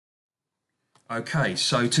Okay,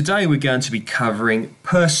 so today we're going to be covering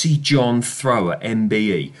Percy John Thrower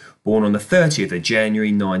MBE, born on the 30th of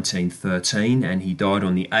January 1913 and he died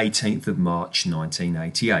on the 18th of March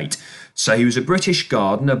 1988. So he was a British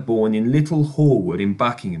gardener born in Little Horwood in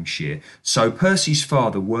Buckinghamshire. So Percy's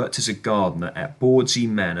father worked as a gardener at Bawdsey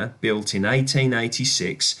Manor, built in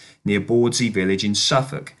 1886 near Bawdsey village in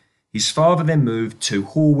Suffolk. His father then moved to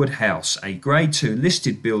Horwood House, a Grade II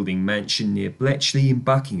listed building mansion near Bletchley in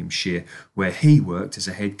Buckinghamshire, where he worked as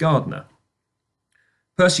a head gardener.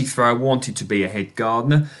 Percy Thrower wanted to be a head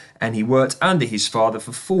gardener, and he worked under his father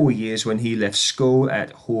for 4 years when he left school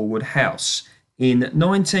at Horwood House. In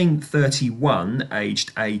 1931,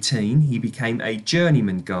 aged 18, he became a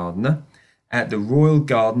journeyman gardener at the Royal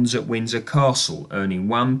Gardens at Windsor Castle, earning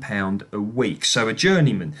 £1 a week. So a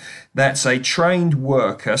journeyman, that's a trained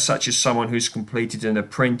worker, such as someone who's completed an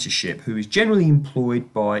apprenticeship, who is generally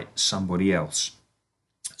employed by somebody else.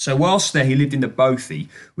 So whilst there, he lived in the bothy,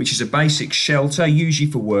 which is a basic shelter,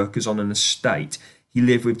 usually for workers on an estate. He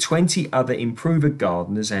lived with 20 other improver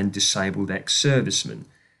gardeners and disabled ex-servicemen.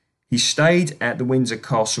 He stayed at the Windsor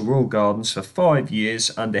Castle Royal Gardens for 5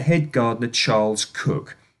 years under head gardener Charles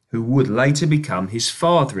Cook, who would later become his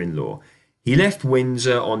father-in-law. He left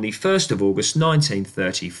Windsor on the 1st of August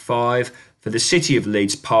 1935 for the City of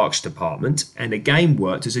Leeds Parks Department and again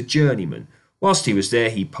worked as a journeyman. Whilst he was there,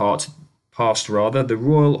 he passed the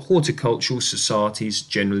Royal Horticultural Society's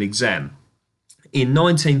general exam. In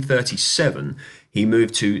 1937, he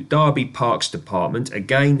moved to Derby Parks Department,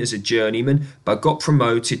 again as a journeyman, but got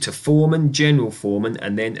promoted to foreman, general foreman,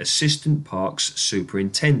 and then assistant parks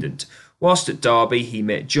superintendent. Whilst at Derby, he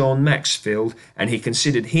met John Maxfield, and he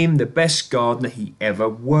considered him the best gardener he ever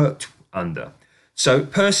worked under. So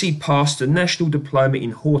Percy passed the National Diploma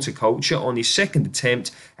in Horticulture on his second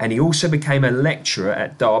attempt, and he also became a lecturer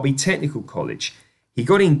at Derby Technical College. He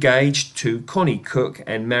got engaged to Connie Cook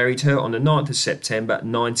and married her on the 9th of September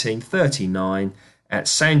 1939 at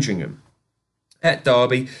Sandringham. At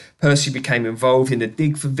Derby, Percy became involved in the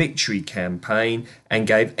Dig for Victory campaign and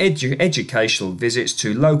gave educational visits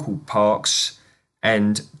to local parks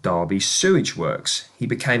and Derby sewage works. He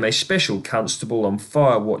became a special constable on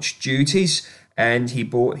fire watch duties, and he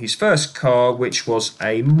bought his first car, which was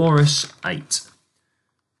a Morris 8.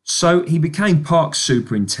 So he became park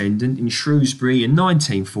superintendent in Shrewsbury in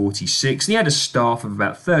 1946, and he had a staff of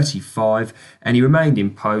about 35, and he remained in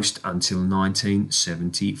post until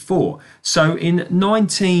 1974. So in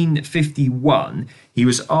 1951, he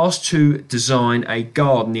was asked to design a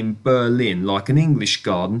garden in Berlin, like an English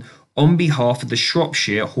garden, on behalf of the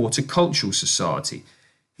Shropshire Horticultural Society.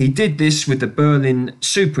 He did this with the Berlin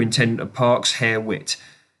Superintendent of Parks, Herr Witt.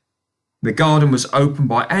 The garden was opened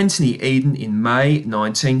by Anthony Eden in May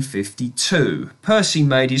 1952. Percy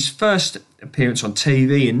made his first appearance on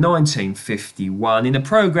TV in 1951 in a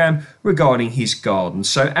programme regarding his garden.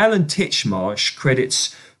 So Alan Titchmarsh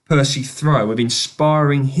credits Percy Thrower with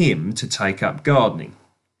inspiring him to take up gardening.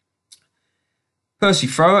 Percy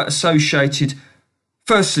Thrower associated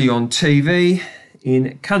firstly on TV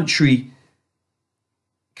in Country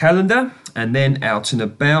Calendar and then Out and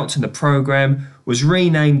About, and the programme was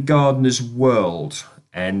renamed Gardener's World,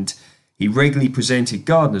 and he regularly presented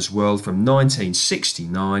Gardener's World from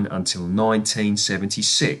 1969 until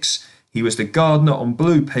 1976. He was the gardener on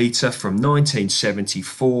Blue Peter from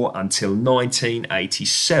 1974 until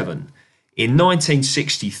 1987. In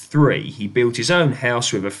 1963, he built his own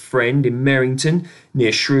house with a friend in Merrington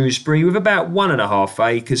near Shrewsbury with about 1.5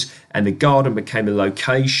 acres, and the garden became a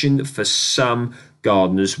location for some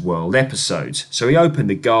Gardener's World episodes. So he opened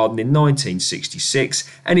the garden in 1966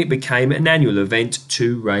 and it became an annual event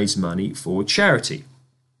to raise money for charity.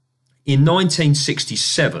 In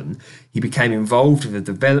 1967, he became involved with the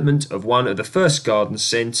development of one of the first garden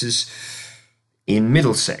centres in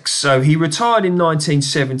Middlesex. So he retired in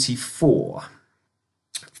 1974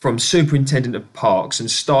 from Superintendent of Parks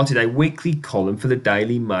and started a weekly column for the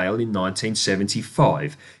Daily Mail in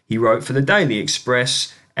 1975. He wrote for the Daily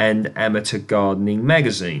Express and Amateur Gardening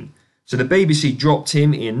magazine. So the BBC dropped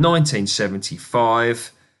him in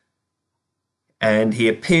 1975 and he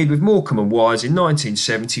appeared with Morecambe and Wise in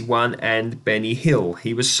 1971 and Benny Hill.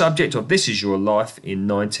 He was subject of This Is Your Life in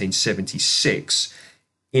 1976.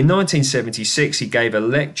 In 1976 he gave a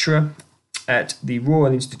lecture at the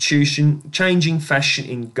Royal Institution, Changing Fashion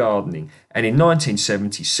in Gardening, and in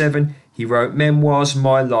 1977 he wrote Memoirs,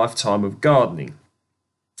 My Lifetime of Gardening.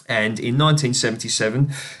 And in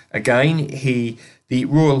 1977, again, the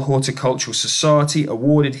Royal Horticultural Society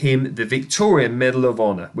awarded him the Victoria Medal of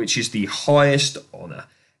Honour, which is the highest honour.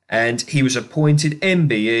 And he was appointed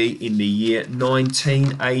MBE in the year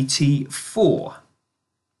 1984.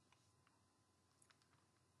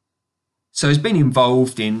 So he's been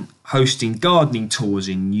involved in hosting gardening tours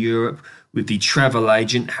in Europe with the travel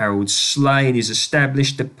agent Harold Slay, and he's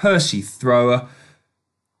established the Percy Thrower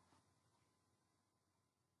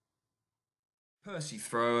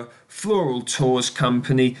Floral Tours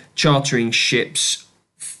Company, chartering ships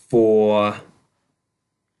for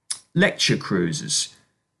lecture cruises.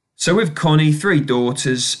 So with Connie, 3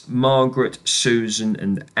 daughters, Margaret, Susan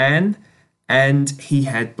and Anne, and he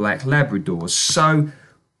had black Labradors. So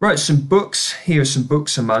wrote some books. Here are some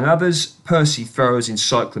books among others: Percy Thrower's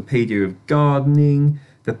Encyclopedia of Gardening,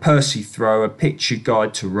 The Percy Thrower Picture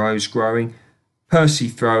Guide to Rose Growing, Percy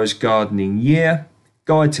Thrower's Gardening Year,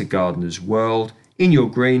 Guide to Gardener's World, In Your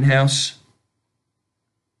Greenhouse,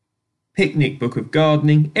 Picnic Book of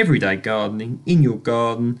Gardening, Everyday Gardening, In Your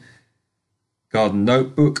Garden, Garden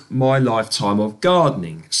Notebook, My Lifetime of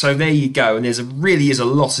Gardening. So there you go, and really is a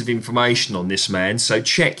lot of information on this man, so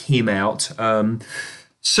check him out.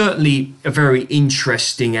 Certainly a very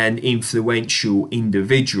interesting and influential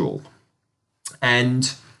individual.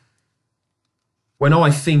 And when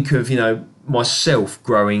I think of, myself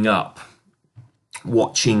growing up,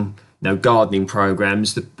 watching, gardening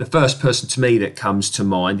programs, the first person to me that comes to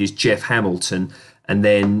mind is Jeff Hamilton, and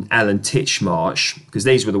then Alan Titchmarsh, because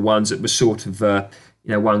these were the ones that were sort of,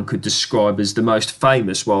 one could describe as the most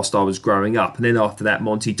famous whilst I was growing up. And then after that,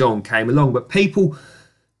 Monty Don came along. But people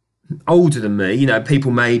older than me,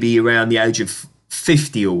 people maybe around the age of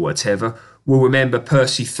 50 or whatever, will remember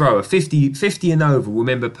Percy Thrower. 50 and over will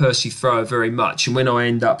remember Percy Thrower very much. And when I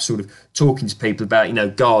end up sort of talking to people about,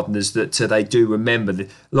 gardeners, that they do remember, a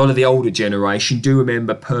lot of the older generation do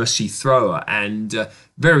remember Percy Thrower, and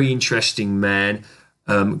very interesting man.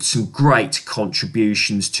 Some great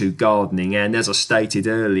contributions to gardening, and as I stated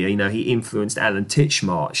earlier, he influenced Alan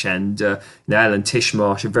Titchmarsh, and Alan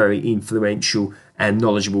Titchmarsh, a very influential and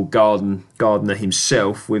knowledgeable gardener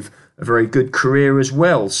himself, with a very good career as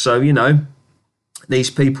well. So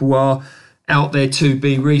these people are out there to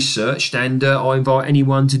be researched, and I invite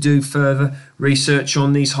anyone to do further research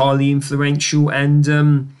on these highly influential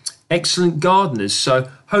and excellent gardeners.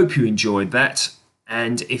 So hope you enjoyed that.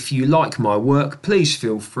 And if you like my work, please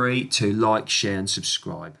feel free to like, share and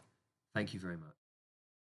subscribe. Thank you very much.